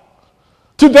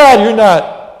 Too bad you're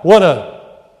not one of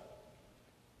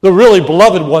the really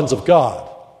beloved ones of God.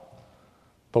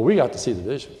 But we got to see the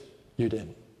vision. You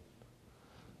didn't.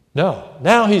 No.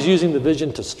 Now he's using the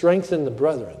vision to strengthen the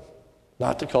brethren,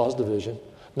 not to cause division,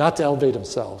 not to elevate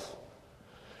himself.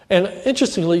 And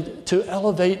interestingly, to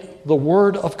elevate the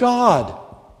Word of God.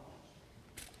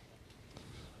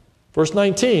 Verse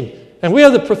 19, and we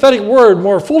have the prophetic word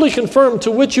more fully confirmed,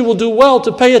 to which you will do well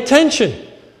to pay attention.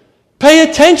 Pay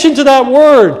attention to that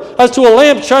word as to a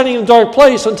lamp shining in a dark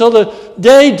place until the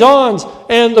day dawns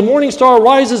and the morning star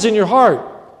rises in your heart.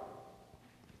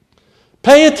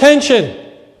 Pay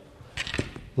attention.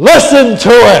 Listen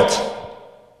to it.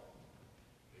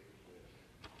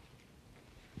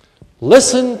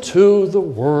 Listen to the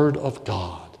Word of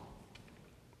God.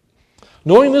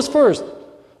 Knowing this first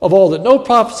of all, that no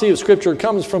prophecy of Scripture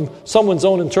comes from someone's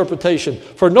own interpretation.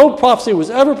 For no prophecy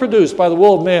was ever produced by the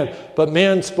will of man, but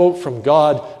man spoke from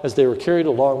God as they were carried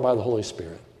along by the Holy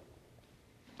Spirit.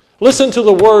 Listen to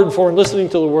the Word, for in listening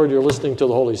to the Word, you're listening to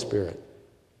the Holy Spirit.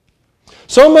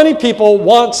 So many people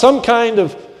want some kind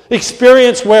of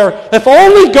experience where, if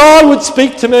only God would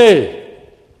speak to me.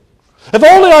 If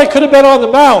only I could have been on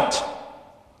the mount.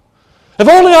 If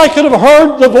only I could have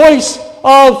heard the voice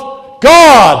of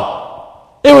God.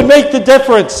 It would make the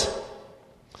difference.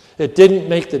 It didn't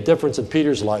make the difference in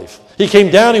Peter's life. He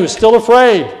came down, he was still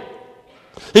afraid.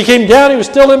 He came down, he was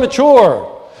still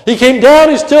immature. He came down,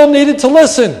 he still needed to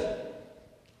listen.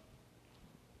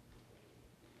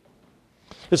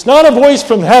 It's not a voice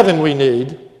from heaven we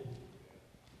need.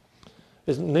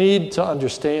 We need to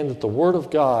understand that the Word of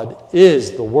God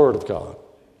is the Word of God.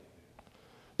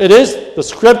 It is the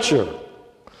Scripture.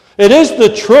 It is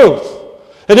the truth.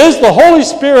 It is the Holy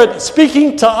Spirit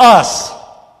speaking to us.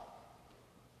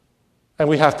 And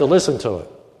we have to listen to it.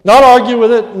 Not argue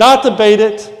with it, not debate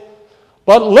it,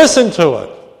 but listen to it.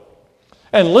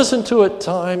 And listen to it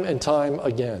time and time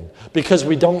again. Because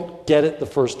we don't get it the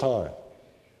first time.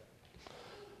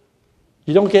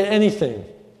 You don't get anything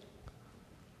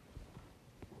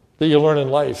that you learn in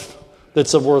life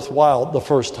that's worthwhile the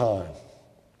first time.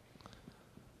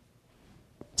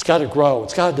 It's got to grow.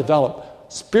 It's got to develop.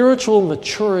 Spiritual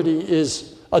maturity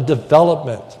is a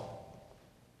development.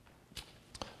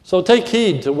 So take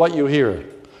heed to what you hear.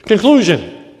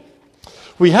 Conclusion.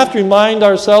 We have to remind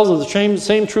ourselves of the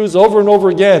same truths over and over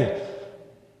again,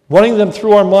 running them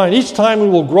through our mind. Each time we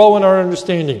will grow in our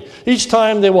understanding. Each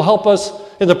time they will help us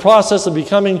in the process of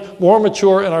becoming more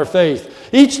mature in our faith.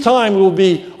 Each time we will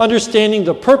be understanding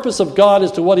the purpose of God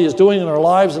as to what He is doing in our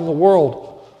lives and the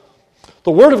world.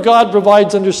 The Word of God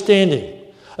provides understanding.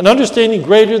 An understanding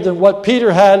greater than what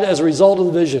Peter had as a result of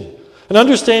the vision. An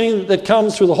understanding that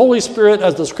comes through the Holy Spirit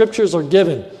as the Scriptures are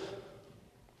given.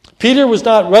 Peter was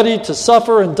not ready to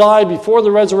suffer and die before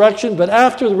the resurrection, but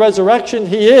after the resurrection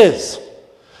he is.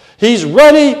 He's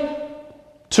ready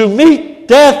to meet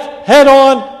death head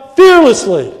on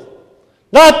fearlessly.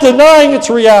 Not denying its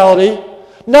reality.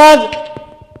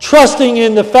 Not trusting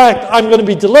in the fact I'm going to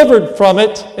be delivered from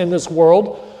it in this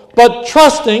world. But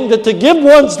trusting that to give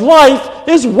one's life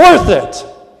is worth it.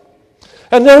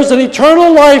 And there's an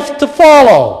eternal life to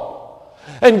follow.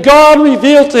 And God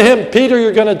revealed to him, Peter,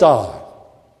 you're going to die.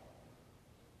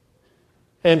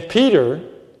 And Peter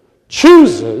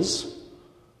chooses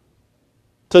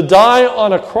to die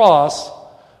on a cross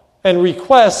and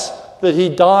requests that he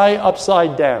die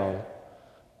upside down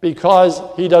because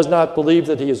he does not believe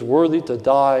that he is worthy to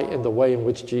die in the way in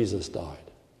which Jesus died.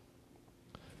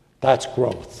 That's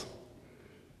growth.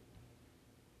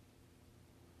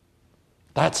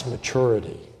 That's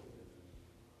maturity.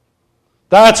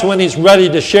 That's when he's ready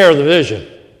to share the vision.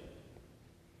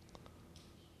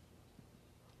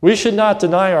 We should not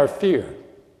deny our fear.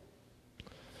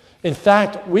 In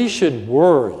fact, we should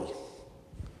worry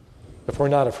if we're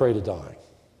not afraid of dying.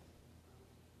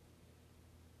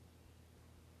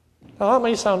 Now, that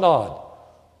may sound odd.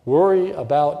 Worry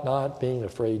about not being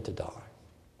afraid to die.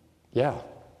 Yeah.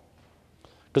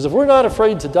 Because if we're not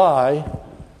afraid to die,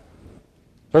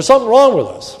 there's something wrong with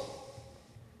us.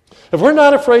 If we're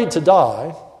not afraid to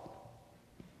die,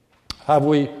 have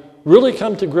we really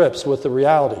come to grips with the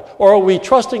reality? Or are we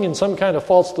trusting in some kind of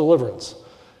false deliverance?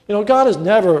 You know, God is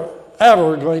never,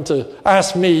 ever going to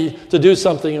ask me to do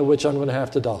something in which I'm going to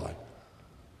have to die.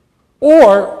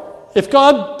 Or, if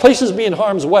God places me in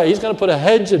harm's way, He's going to put a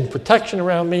hedge and protection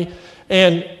around me,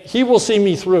 and He will see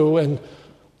me through, and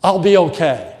I'll be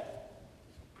okay.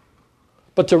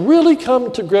 But to really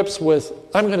come to grips with,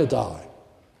 I'm going to die.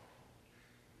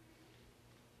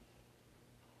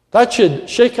 That should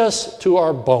shake us to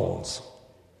our bones.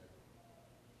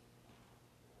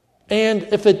 And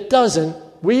if it doesn't,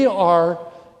 we are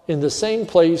in the same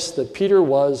place that Peter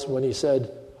was when he said,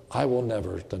 I will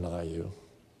never deny you.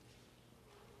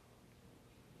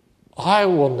 I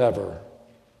will never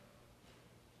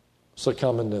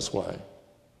succumb in this way.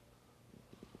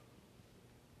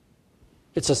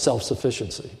 It's a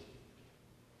self-sufficiency.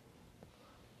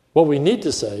 What we need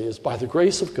to say is, by the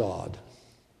grace of God,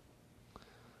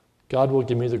 God will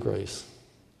give me the grace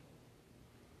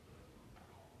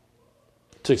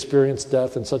to experience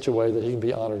death in such a way that he can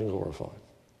be honored and glorified.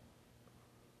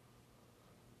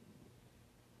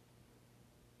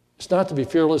 It's not to be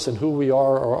fearless in who we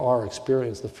are or our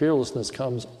experience. The fearlessness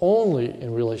comes only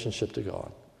in relationship to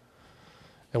God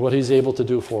and what he's able to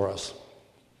do for us.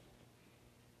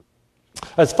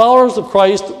 As followers of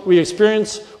Christ, we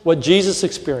experience what Jesus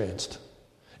experienced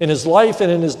in his life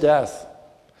and in his death,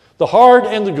 the hard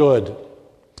and the good.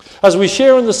 As we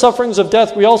share in the sufferings of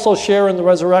death, we also share in the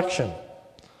resurrection.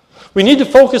 We need to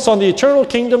focus on the eternal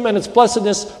kingdom and its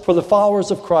blessedness for the followers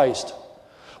of Christ.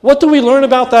 What do we learn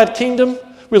about that kingdom?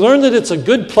 We learn that it's a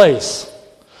good place.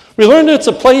 We learn that it's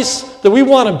a place that we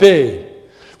want to be.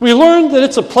 We learn that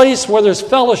it's a place where there's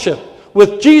fellowship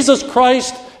with Jesus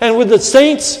Christ and with the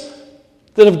saints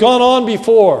that have gone on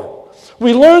before.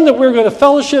 We learn that we're going to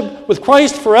fellowship with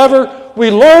Christ forever.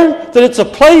 We learn that it's a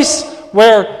place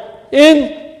where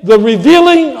in the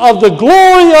revealing of the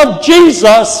glory of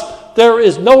Jesus, there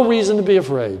is no reason to be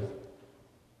afraid.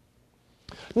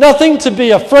 Nothing to be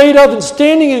afraid of in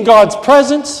standing in God's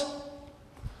presence.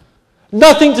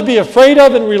 Nothing to be afraid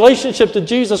of in relationship to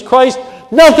Jesus Christ.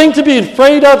 Nothing to be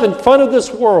afraid of in front of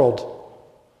this world.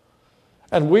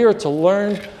 And we are to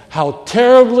learn how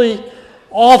terribly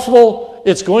awful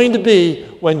it's going to be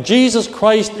when Jesus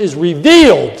Christ is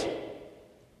revealed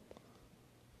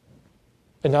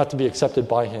and not to be accepted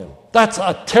by him. That's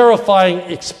a terrifying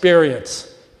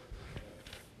experience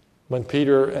when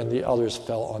Peter and the others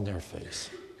fell on their face.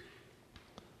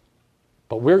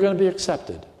 But we're going to be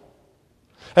accepted.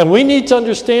 And we need to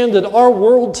understand that our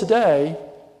world today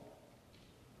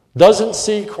doesn't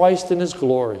see Christ in his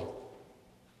glory.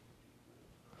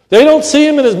 They don't see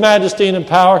him in his majesty and in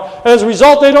power, and as a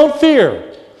result, they don't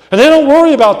fear. And they don't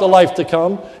worry about the life to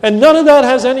come, and none of that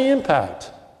has any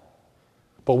impact.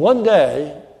 But one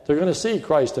day, they're going to see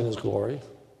Christ in his glory,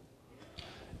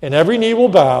 and every knee will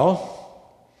bow,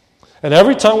 and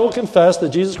every tongue will confess that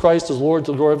Jesus Christ is Lord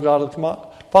to the glory of God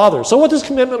the Father. So what does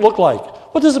commitment look like?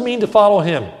 What does it mean to follow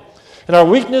him? In our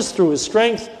weakness, through his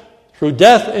strength, through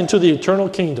death, into the eternal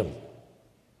kingdom.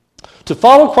 To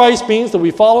follow Christ means that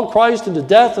we follow Christ into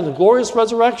death and the glorious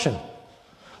resurrection.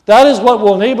 That is what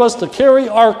will enable us to carry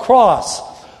our cross.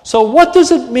 So what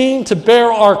does it mean to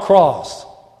bear our cross?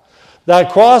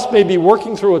 That cross may be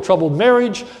working through a troubled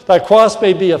marriage. That cross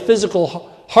may be a physical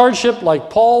hardship like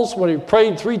Paul's when he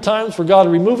prayed 3 times for God to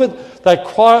remove it. That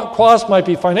cross might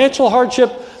be financial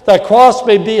hardship. That cross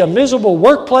may be a miserable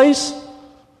workplace.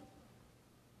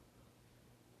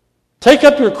 Take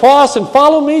up your cross and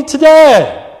follow me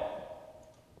today.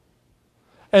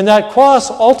 And that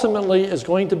cross ultimately is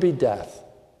going to be death.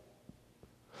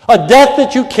 A death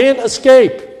that you can't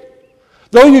escape.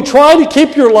 Though you try to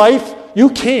keep your life, you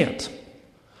can't.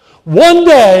 One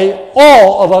day,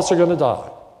 all of us are going to die.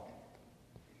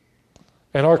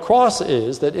 And our cross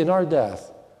is that in our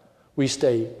death, we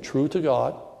stay true to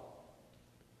God.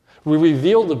 We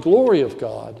reveal the glory of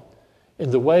God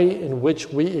in the way in which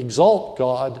we exalt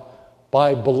God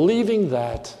by believing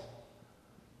that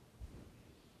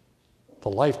the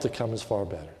life to come is far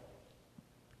better.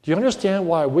 Do you understand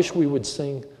why I wish we would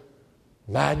sing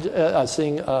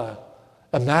Imagine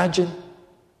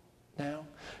now?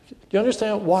 Do you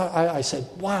understand why I said,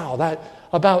 wow, that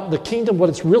about the kingdom, what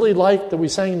it's really like that we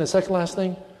sang in the second last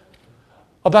thing?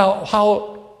 About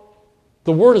how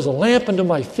the word is a lamp unto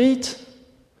my feet,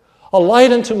 a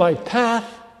light unto my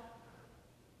path,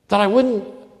 that I wouldn't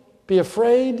be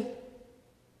afraid.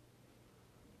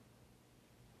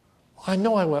 I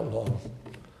know I went long.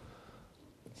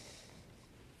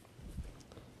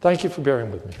 Thank you for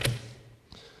bearing with me.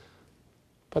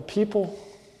 But people,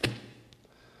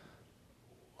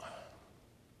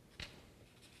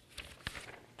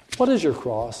 what is your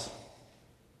cross?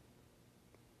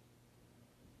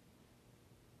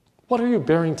 What are you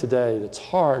bearing today that's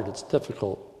hard, it's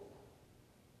difficult?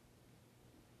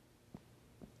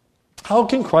 How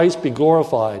can Christ be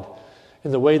glorified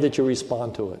in the way that you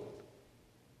respond to it?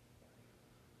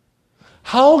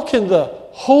 How can the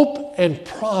hope and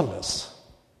promise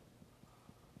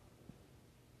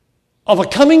of a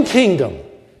coming kingdom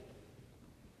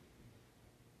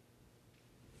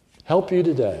help you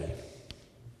today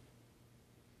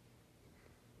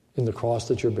in the cross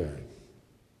that you're bearing?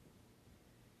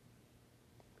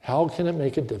 How can it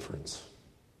make a difference?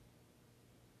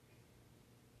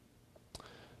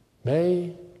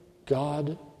 May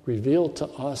God reveal to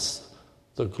us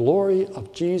the glory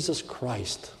of Jesus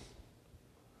Christ,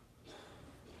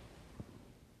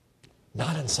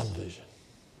 not in some vision,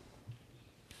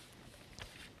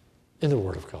 in the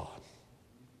Word of God.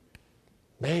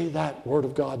 May that Word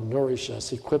of God nourish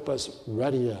us, equip us,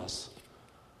 ready us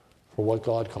for what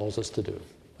God calls us to do.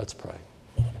 Let's pray.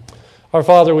 Our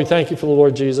Father, we thank you for the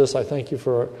Lord Jesus. I thank you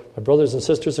for my brothers and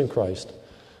sisters in Christ.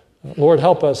 Lord,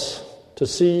 help us to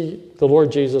see the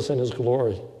Lord Jesus in his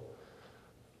glory.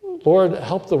 Lord,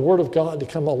 help the Word of God to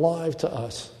come alive to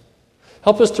us.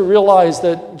 Help us to realize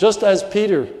that just as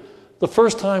Peter, the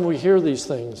first time we hear these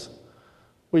things,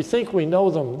 we think we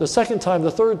know them. The second time, the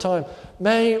third time,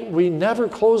 may we never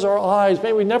close our eyes.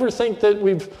 May we never think that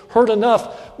we've heard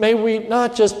enough. May we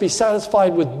not just be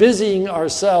satisfied with busying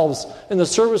ourselves in the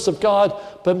service of God,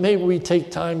 but may we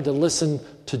take time to listen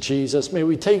to Jesus. May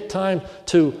we take time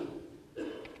to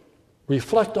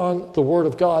reflect on the Word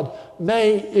of God.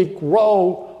 May it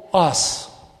grow us.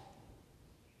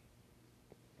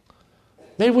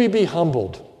 May we be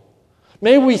humbled.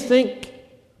 May we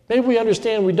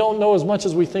understand we don't know as much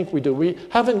as we think we do. We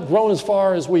haven't grown as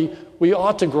far as we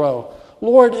ought to grow.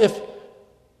 Lord,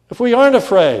 if we aren't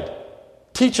afraid,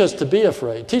 teach us to be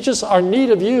afraid. Teach us our need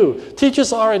of you. Teach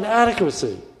us our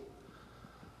inadequacy.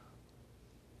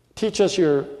 Teach us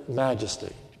your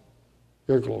majesty,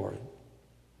 your glory.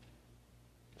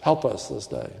 Help us this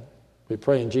day. We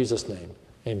pray in Jesus' name.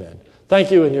 Amen. Thank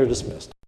you, and you're dismissed.